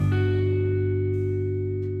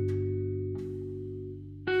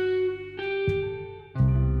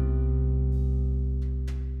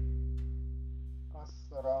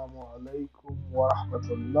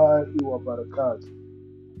rahmatullahi wa barakatuh.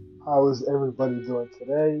 How is everybody doing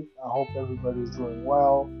today? I hope everybody's doing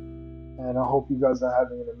well, and I hope you guys are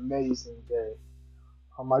having an amazing day.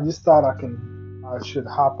 I just thought I should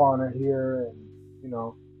hop on in here and you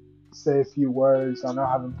know say a few words. I know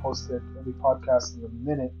I haven't posted any podcasts in a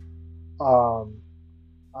minute. Um,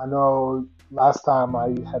 I know last time I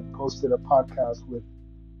had posted a podcast with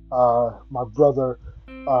my brother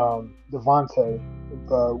Devante,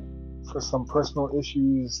 but for some personal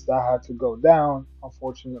issues that had to go down,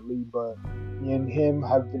 unfortunately. But me and him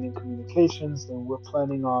have been in communications, and we're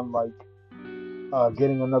planning on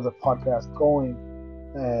getting another podcast going.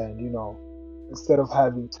 And instead of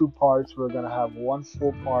having two parts, we're gonna have one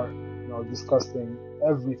full part, discussing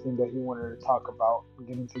everything that he wanted to talk about, and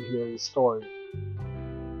getting to hear his story.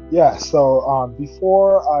 Yeah. So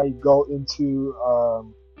before I go into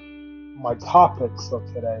my topics of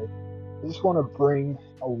today, I just want to bring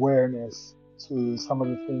awareness to some of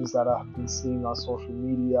the things that I've been seeing on social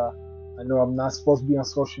media. I know I'm not supposed to be on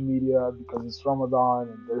social media because it's Ramadan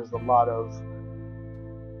and there's a lot of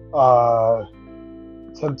uh,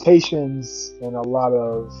 temptations and a lot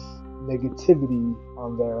of negativity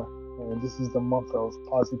on there. And this is the month of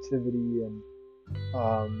positivity and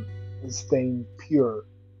staying pure.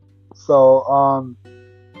 So I'm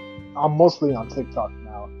mostly on TikTok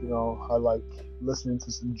now. I like listening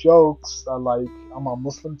to some jokes. I'm on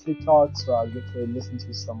Muslim TikTok, so I get to listen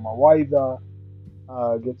to some Mawaida.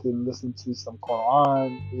 Get to listen to some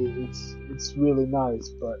Quran. It's really nice.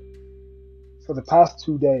 But for the past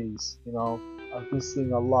 2 days, I've been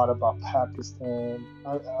seeing a lot about Palestine,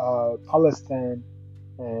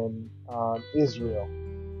 and Israel.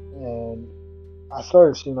 And at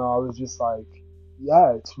first, I was just like,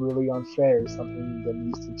 yeah, it's really unfair. It's something that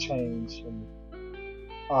needs to change. And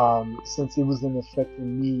since it wasn't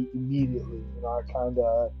affecting me immediately, I kind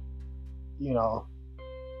of, you know,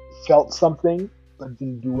 felt something, but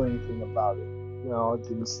didn't do anything about it.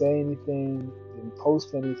 Didn't say anything, didn't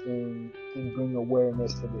post anything, didn't bring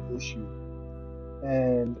awareness to the issue.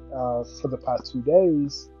 And for the past 2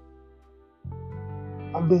 days,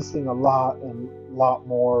 I've been seeing a lot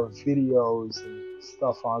more videos and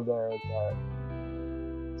stuff on there that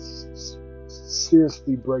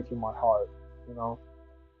seriously breaking my heart, you know.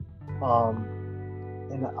 Um,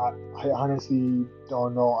 and I honestly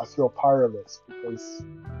don't know. I feel powerless because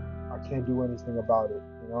I can't do anything about it.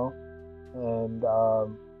 And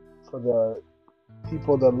for the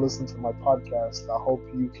people that listen to my podcast, I hope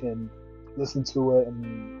you can listen to it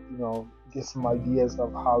and get some ideas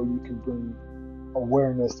of how you can bring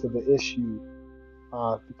awareness to the issue.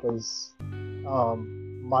 Because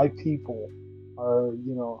my people are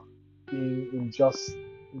being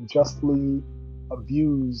unjustly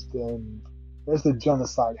abused, and there's a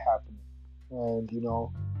genocide happening, and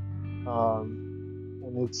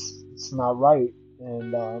and it's not right.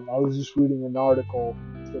 And I was just reading an article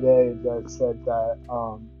today that said that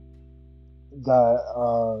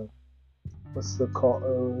what's the call?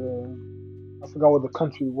 I forgot what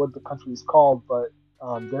the country is called, but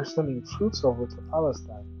they're sending troops over to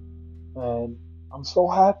Palestine, and I'm so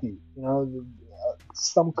happy.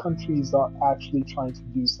 Some countries are actually trying to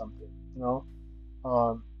do something. You know,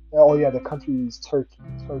 oh yeah, the country is Turkey.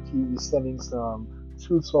 Turkey is sending some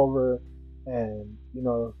troops over, and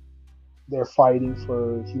they're fighting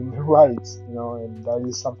for human rights. And that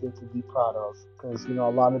is something to be proud of, because a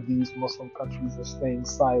lot of these Muslim countries are staying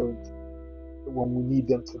silent when we need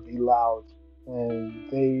them to be loud, and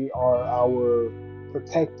they are our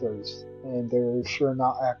protectors, and they're sure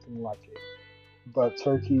not acting like it. But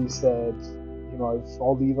Turkey said, if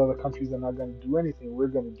all these other countries are not going to do anything, we're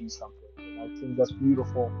going to do something. And I think that's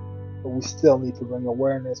beautiful, but we still need to bring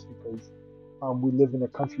awareness because we live in the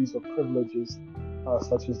countries of privileges,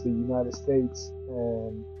 such as the United States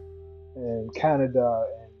and Canada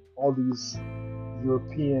and all these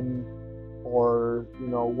European or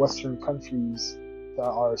Western countries that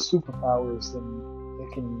are superpowers, and they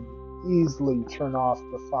can easily turn off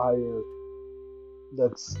the fire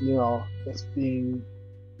that's being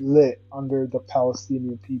lit under the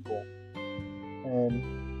Palestinian people.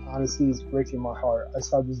 And honestly, it's breaking my heart. I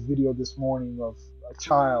saw this video this morning of a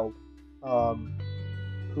child um,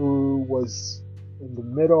 who was in the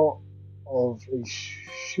middle of a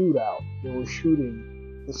shootout. They were shooting.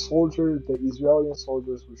 The Israeli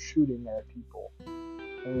soldiers were shooting at people,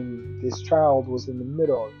 and this child was in the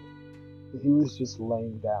middle of it. He was just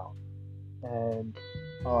laying down, and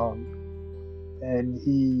and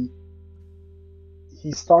he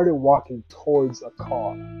started walking towards a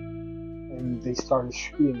car, and they started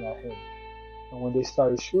shooting at him. And when they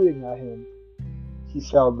started shooting at him, he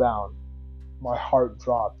fell down. My heart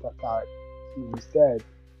dropped. I thought, he was dead,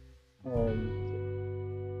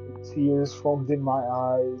 and tears foamed in my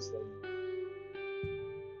eyes,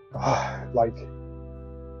 and like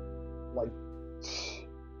like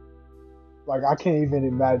like I can't even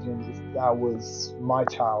imagine if that was my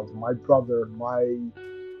child, my brother, my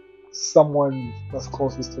someone that's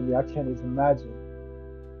closest to me. I can't even imagine.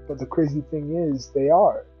 But the crazy thing is, they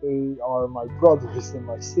are my brothers and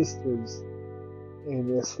my sisters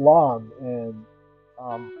in Islam,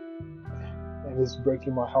 um, and it's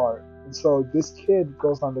breaking my heart. And so this kid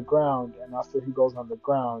goes on the ground, and after he goes on the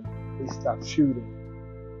ground, they stop shooting.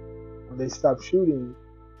 When they stop shooting,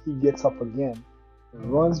 he gets up again,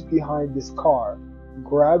 runs behind this car,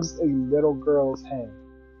 grabs a little girl's hand,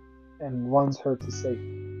 and runs her to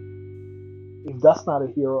safety. If that's not a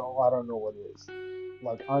hero, I don't know what is.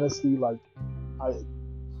 Like honestly, like I,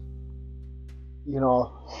 you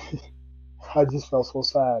know, I just felt so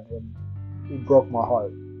sad, and it broke my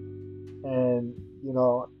heart. And you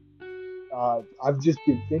know, I've just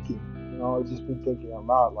been thinking, I've just been thinking a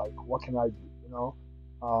lot, like, what can I do?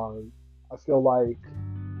 I feel like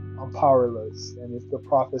I'm powerless, and if the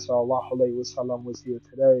Prophet Sallallahu Alaihi Wasallam was here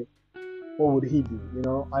today, what would he do?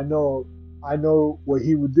 I know what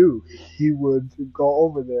he would do. He would go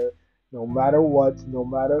over there, no matter what, no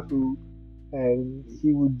matter who, and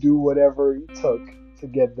he would do whatever it took to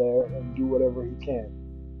get there and do whatever he can.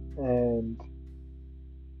 And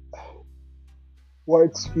what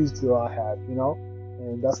excuse do I have?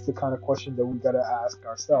 And that's the kind of question that we gotta ask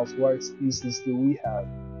ourselves. What excuses do we have?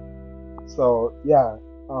 So yeah,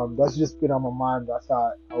 that's just been on my mind. I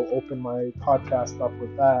thought I'll open my podcast up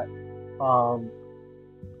with that. Um,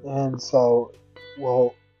 and so,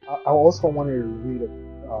 well, I also wanted to read a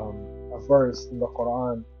verse in the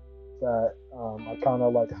Quran that I kind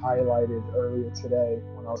of like highlighted earlier today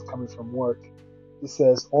when I was coming from work. It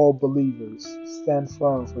says, "All believers, stand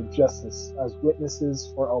firm for justice as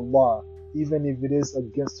witnesses for Allah, even if it is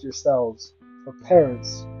against yourselves, for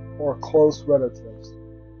parents or close relatives."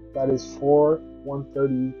 That is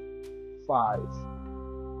 135.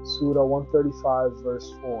 Surah 135,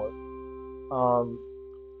 verse 4. Um,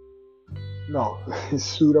 no,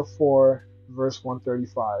 Surah 4, verse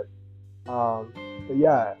 135. But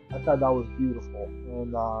yeah, I thought that was beautiful.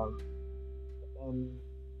 And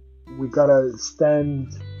we gotta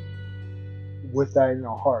stand with that in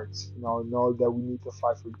our hearts. Know that we need to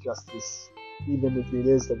fight for justice, even if it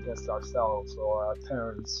is against ourselves or our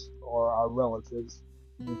parents or our relatives.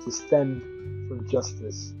 We need to stand for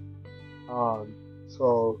justice.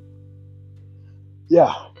 So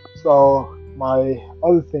yeah. So my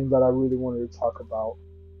other thing that I really wanted to talk about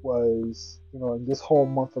was, in this whole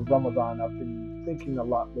month of Ramadan, I've been thinking a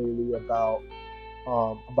lot lately about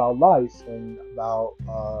life and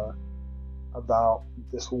about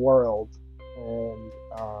this world and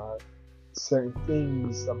certain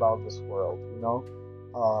things about this world.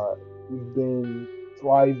 We've been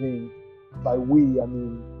thriving. By we, I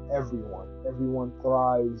mean everyone. Everyone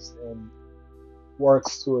thrives and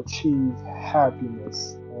works to achieve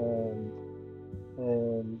happiness and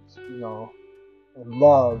and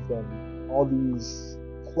love and all these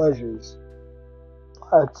pleasures.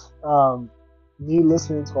 But me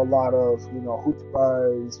listening to a lot of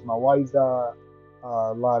hutbas, mawaida,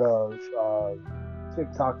 a lot of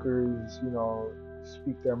TikTokers,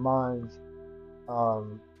 speak their minds.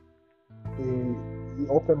 Um, he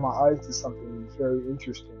opened my eyes to something very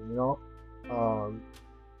interesting. Um,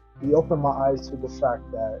 he opened my eyes to the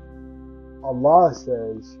fact that Allah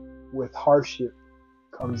says, with hardship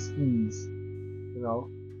comes ease.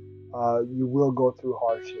 You will go through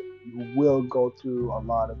hardship. You will go through a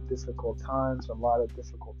lot of difficult times, a lot of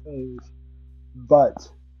difficult things, but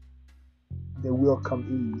there will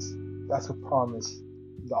come ease. That's a promise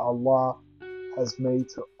that Allah has made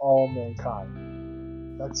to all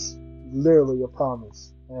mankind. That's literally a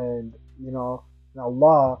promise. And,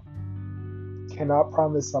 Allah cannot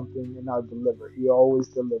promise something and not deliver. He always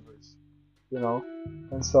delivers,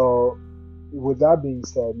 And so, with that being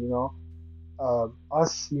said,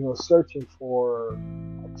 us, searching for,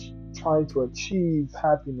 trying to achieve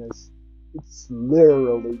happiness, it's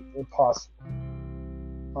literally impossible.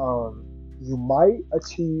 You might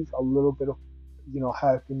achieve a little bit of,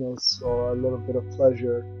 happiness or a little bit of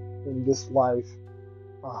pleasure in this life,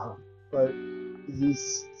 but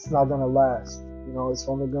it's not gonna last. It's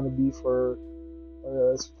only gonna be for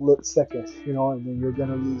a split second, and then you're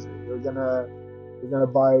gonna lose it. You're gonna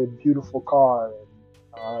buy a beautiful car,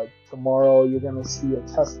 and tomorrow you're gonna see a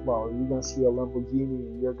Tesla or you're gonna see a Lamborghini,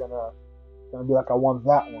 and you're gonna be like, I want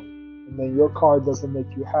that one, and then your car doesn't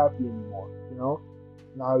make you happy anymore.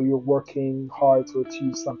 Now you're working hard to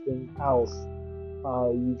achieve something else,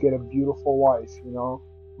 You get a beautiful wife, you know.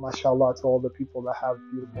 Mashallah to all the people that have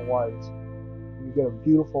beautiful wives. You get a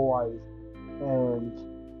beautiful wife, and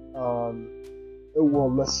um,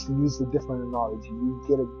 well, let's use a different analogy. You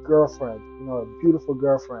get a girlfriend, you know, a beautiful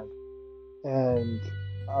girlfriend, and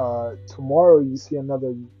tomorrow you see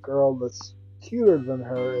another girl that's cuter than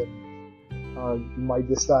her, and you might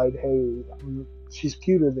decide, hey, she's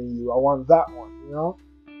cuter than you. I want that one, you know,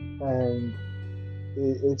 and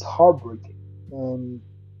it's heartbreaking. And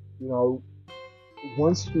you know,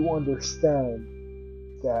 once you understand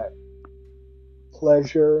that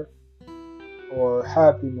pleasure or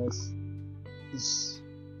happiness is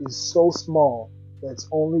is so small that it's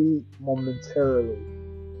only momentarily,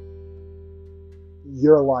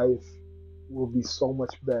 your life will be so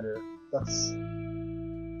much better. That's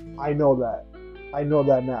I know that. I know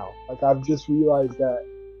that now. Like I've just realized that,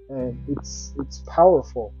 and it's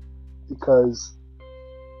powerful because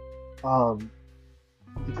um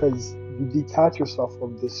because you detach yourself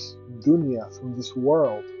from this dunya, from this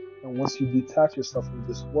world, and once you detach yourself from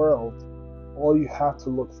this world, all you have to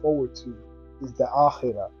look forward to is the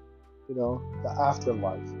akhirah, you know, the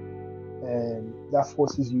afterlife, and that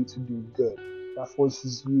forces you to do good. That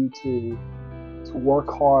forces you to work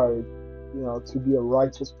hard, you know, to be a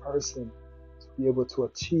righteous person, to be able to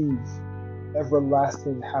achieve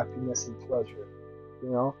everlasting happiness and pleasure. You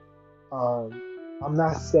know, um, I'm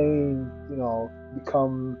not saying, you know,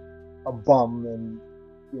 become a bum and,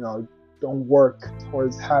 you know, don't work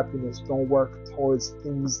towards happiness, don't work towards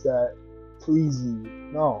things that please you.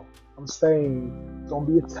 No, I'm saying don't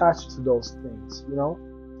be attached to those things. You know,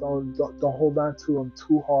 don't hold on to them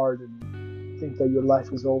too hard and think that your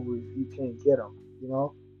life is over if you can't get them. You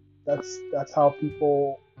know, that's how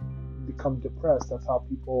people become depressed. That's how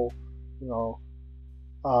people, you know,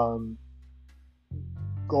 um,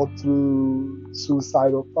 go through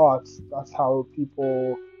suicidal thoughts. That's how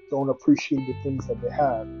people don't appreciate the things that they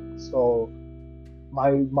have. So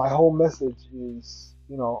my whole message is,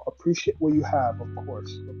 you know, appreciate what you have, of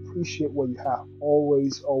course. Appreciate what you have.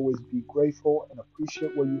 Always be grateful and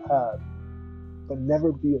appreciate what you have, but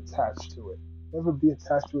never be attached to it. Never be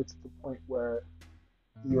attached to it to the point where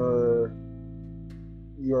you're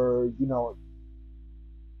you know,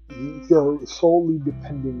 you're solely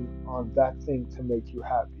depending on that thing to make you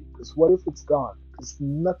happy. Because what if it's gone? Because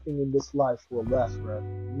nothing in this life will last forever.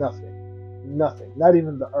 Nothing. Nothing. Not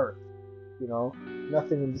even the earth. You know,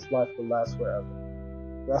 nothing in this life will last forever.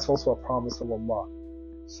 That's also a promise of Allah.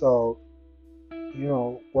 So, you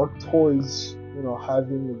know, work towards, you know,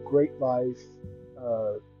 having a great life,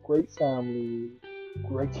 great family,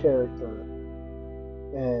 great character,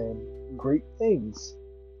 and great things.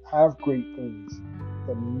 Have great things.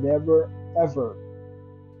 But never, ever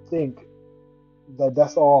think that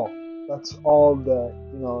that's all. That's all that,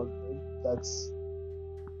 you know, that's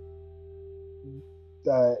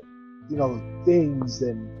that, you know, things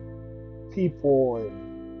and people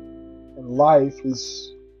and life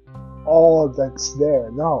is all that's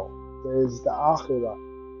there. No, there's the akhirah.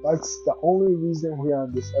 That's the only reason we're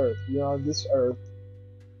on this earth. We're on this earth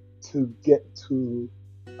to get to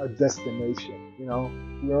a destination. You know,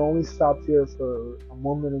 we're only stopped here for a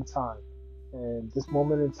moment in time. And this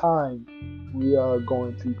moment in time, we are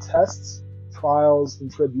going through tests, trials,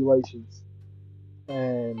 and tribulations.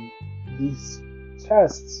 And these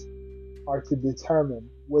tests are to determine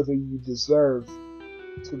whether you deserve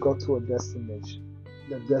to go to a destination.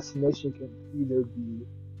 The destination can either be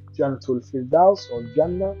Jannatul Firdaus or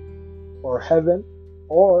Jannah or heaven,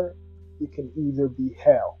 or it can either be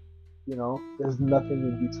hell. You know, there's nothing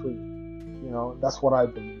in between. You know, that's what I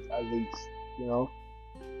believe, at least. You know,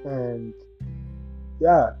 and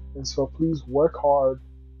yeah, and so please work hard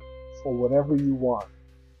for whatever you want.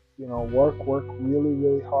 You know, work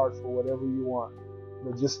really hard for whatever you want.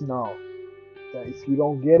 But just know that if you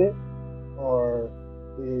don't get it, or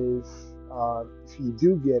if you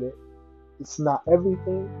do get it, it's not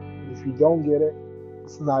everything. And if you don't get it,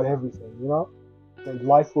 it's not everything. You know, that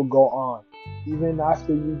life will go on. Even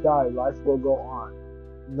after you die, life will go on.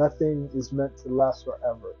 Nothing is meant to last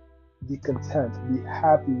forever. Be content. Be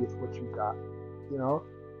happy with what you got. You know,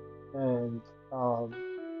 and um,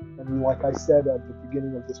 and like I said at the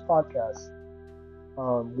beginning of this podcast,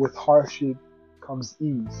 with hardship comes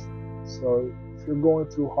ease. So if you're going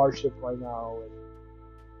through hardship right now and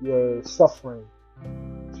you're suffering,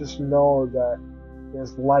 just know that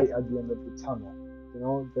there's light at the end of the tunnel. You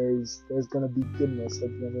know, there's gonna be goodness at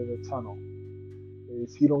the end of the tunnel.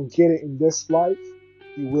 If you don't get it in this life,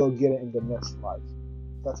 you will get it in the next life.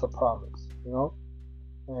 That's a promise. You know,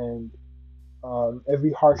 and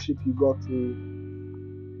every hardship you go through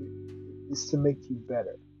is to make you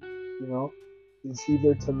better. You know, It's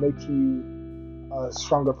either to make you a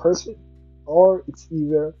stronger person, or it's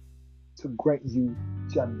either to grant you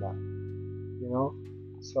Jannah, you know?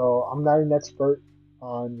 So I'm not an expert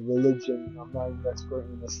on religion, I'm not an expert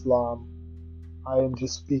in Islam. I am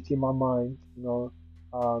just speaking my mind, you know.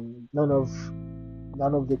 None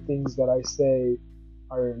of the things that I say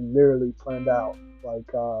are literally planned out.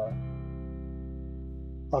 Like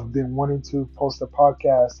I've been wanting to post a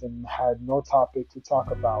podcast and had no topic to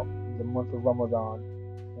talk about in the month of Ramadan,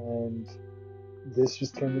 and this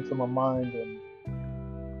just came into my mind, and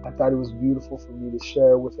I thought it was beautiful for me to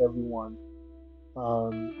share with everyone.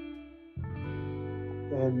 Um,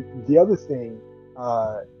 and the other thing,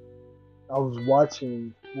 uh, I was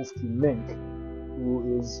watching Mufti Mink,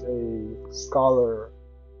 who is a scholar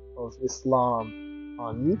of Islam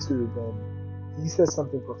on YouTube, and he said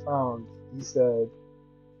something profound. He said,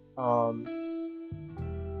 um,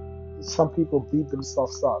 some people beat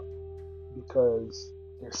themselves up because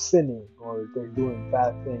they're sinning or they're doing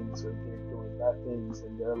bad things or they're doing bad things,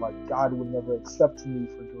 and they're like, God would never accept me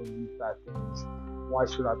for doing these bad things. Why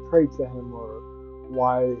should I pray to him? Or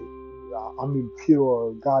why I'm impure,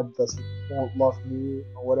 or God doesn't won't love me,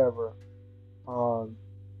 or whatever. Um,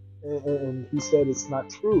 and he said it's not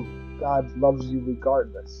true. God loves you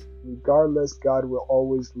regardless. Regardless, God will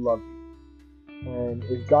always love you. And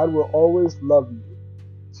if God will always love you,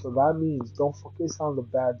 so that means don't focus on the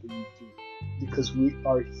bad that you do, because we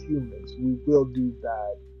are humans. We will do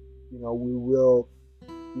bad. You know, we will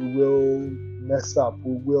mess up.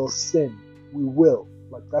 We will sin. We will.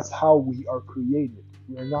 Like, that's how we are created.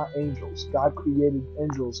 We are not angels. God created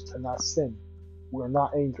angels to not sin. We are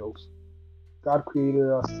not angels. God created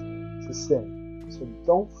us to sin. So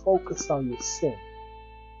don't focus on your sin.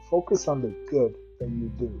 Focus on the good that you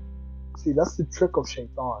do. See, that's the trick of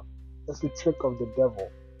Shaitan. That's the trick of the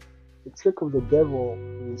devil. The trick of the devil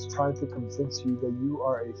is trying to convince you that you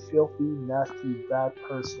are a filthy, nasty, bad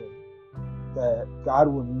person, that God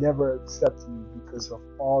will never accept you because of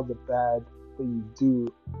all the bad that you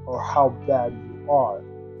do or how bad you are.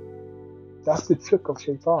 That's the trick of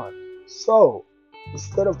Shaitan. So,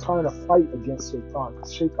 instead of trying to fight against Shaitan,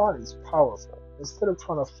 because Shaitan is powerful, instead of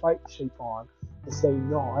trying to fight Shaitan and say,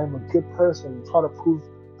 no, I'm a good person, and try to prove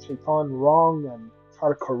Shaitan wrong and try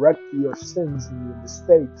to correct your sins and your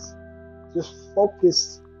mistakes, just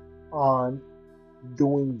focus on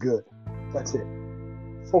doing good. That's it.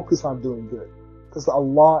 Focus on doing good. Because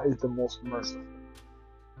Allah is the most merciful.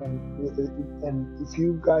 And if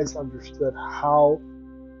you guys understood how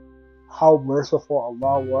merciful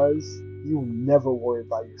Allah was, you will never worry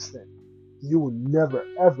about your sin. You will never,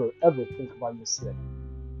 ever, ever think about your sin.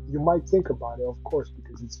 You might think about it, of course,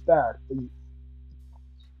 because it's bad, but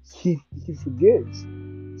He forgives.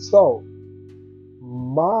 So,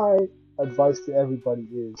 my advice to everybody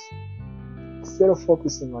is, instead of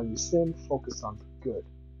focusing on your sin, focus on the good.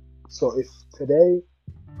 So if today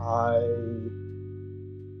I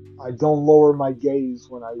I don't lower my gaze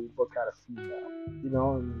when I look at a female,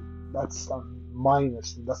 and that's a minor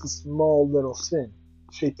sin. That's a small little sin.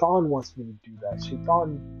 Shaitan wants me to do that.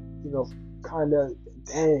 Shaitan, kind of,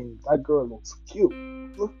 dang, that girl looks cute.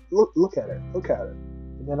 Look at her. Look at her.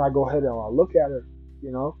 And then I go ahead and I look at her.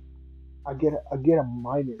 I get a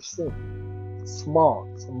minor sin. It's small.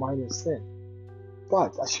 It's a minor sin.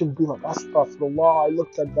 But I shouldn't be like, astaghfirullah, I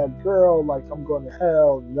looked at that girl like I'm going to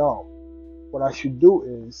hell. No. What I should do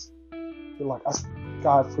is be like,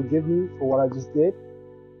 God, forgive me for what I just did,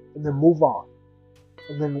 and then move on.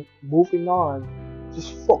 And then moving on,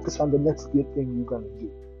 just focus on the next good thing you're going to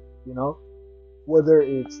do. Whether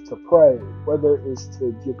it's to pray, whether it's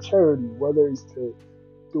to give charity, whether it's to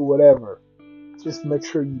do whatever, just make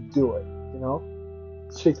sure you do it.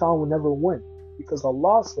 Shaitan will never win, because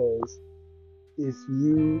Allah says, if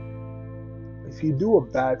you do a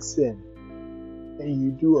bad sin and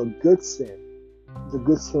you do a good sin, the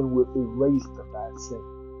good sin will erase the bad sin,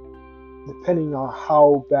 depending on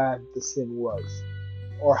how bad the sin was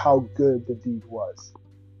or how good the deed was.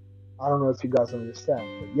 I don't know if you guys understand,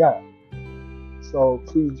 but yeah. So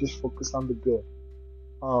please just focus on the good.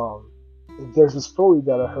 There's a story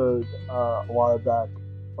that I heard a while back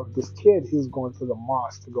of this kid. He was going to the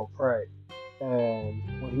mosque to go pray, and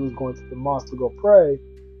when he was going to the mosque to go pray,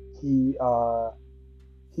 he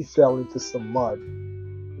fell into some mud.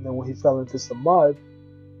 And then when he fell into some mud,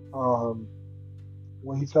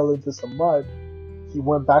 he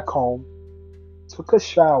went back home, took a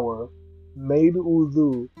shower, made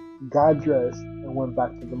wudu, got dressed, and went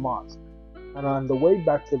back to the mosque. And on the way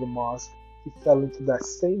back to the mosque, he fell into that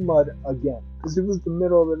same mud again. Because it was the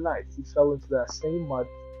middle of the night. He fell into that same mud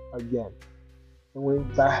again. And when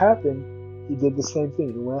that happened, he did the same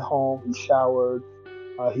thing. He went home, he showered,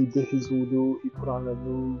 he did his wudu, he put on a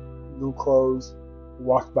new clothes,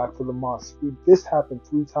 walked back to the mosque. This happened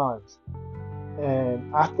 3 times,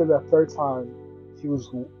 and after the third time, he was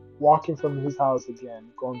walking from his house again,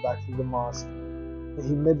 going back to the mosque, and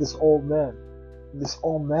he met this old man. And this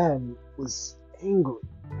old man was angry,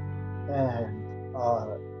 and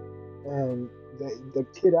uh, and the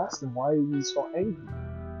kid asked him, "Why are you so angry?"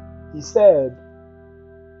 He said,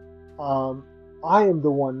 um, "I am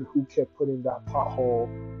the one who kept putting that pothole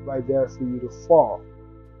right there for you to fall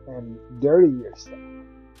and dirty yourself.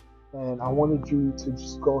 And I wanted you to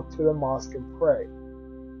just go to the mosque and pray,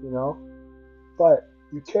 you know? But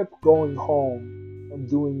you kept going home and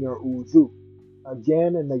doing your wudu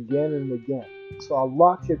again and again and again. So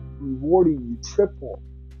Allah kept rewarding you triple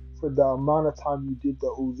for the amount of time you did the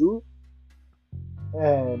wudu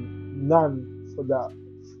and none for that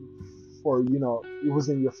for it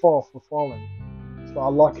wasn't your fault for falling. So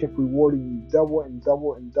Allah kept rewarding you double and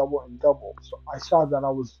double and double and double. So I saw that I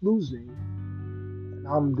was losing and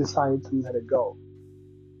I'm deciding to let it go.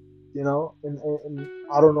 And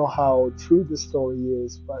I don't know how true the story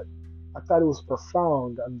is, but I thought it was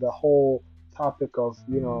profound on the whole topic of,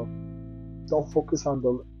 don't focus on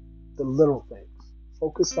the little things.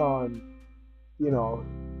 Focus on, you know,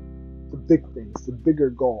 the big things, the bigger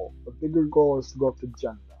goal. The bigger goal is to go to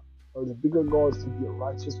Jannah. Or the bigger goal is to be a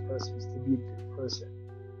righteous person, is to be a good person.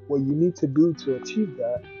 What you need to do to achieve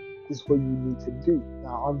that is what you need to do.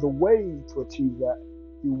 Now, on the way to achieve that,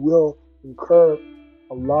 you will incur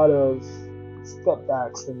a lot of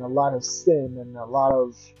stepbacks and a lot of sin and a lot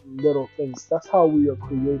of little things. That's how we are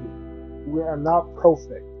created. We are not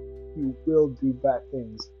perfect. You will do bad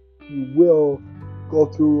things. You will go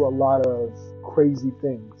through a lot of crazy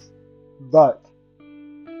things. But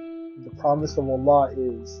the promise of Allah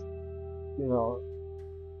is, you know,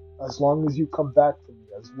 as long as you come back to me,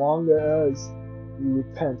 as long as you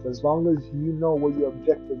repent, as long as you know what your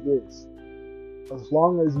objective is, as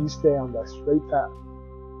long as you stay on that straight path,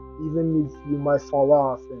 even if you might fall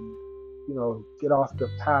off and, get off the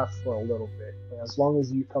path for a little bit, but as long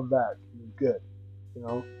as you come back, you're good, you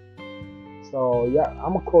know? So, yeah,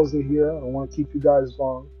 I'm going to close it here. I don't want to keep you guys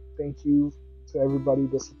long. Thank you to everybody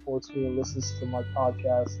that supports me and listens to my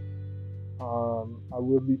podcast. I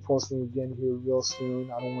will be posting again here real soon.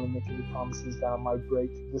 I don't want to make any promises that I might break.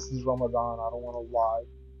 This is Ramadan. I don't want to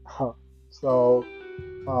lie. so,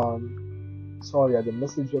 yeah, the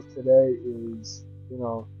message of today is,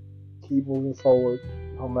 keep moving forward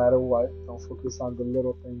no matter what. Don't focus on the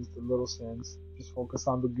little things, the little sins. Just focus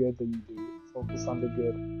on the good that you do. Focus on the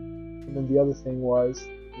good. And then the other thing was,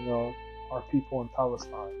 our people in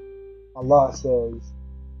Palestine. Allah says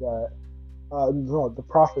that no, the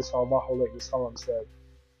Prophet ﷺ said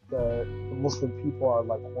that the Muslim people are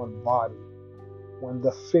like one body. When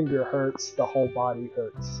the finger hurts, the whole body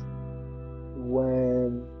hurts.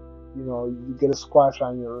 When you get a scratch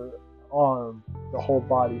on your arm, the whole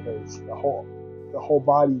body hurts. The whole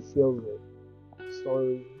body feels it.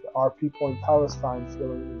 So our people in Palestine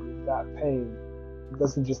feeling that pain, it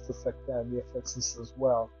doesn't just affect them; it affects us as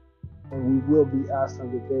well. And we will be asked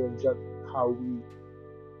on the day of judgment how we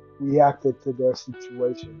reacted to their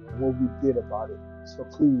situation and what we did about it. So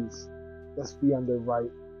please, let's be on the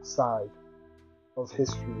right side of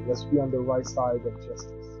history. Let's be on the right side of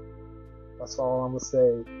justice. That's all I'm going to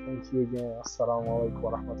say. Thank you again. Assalamu alaikum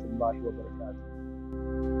wa rahmatullahi wa barakatuh.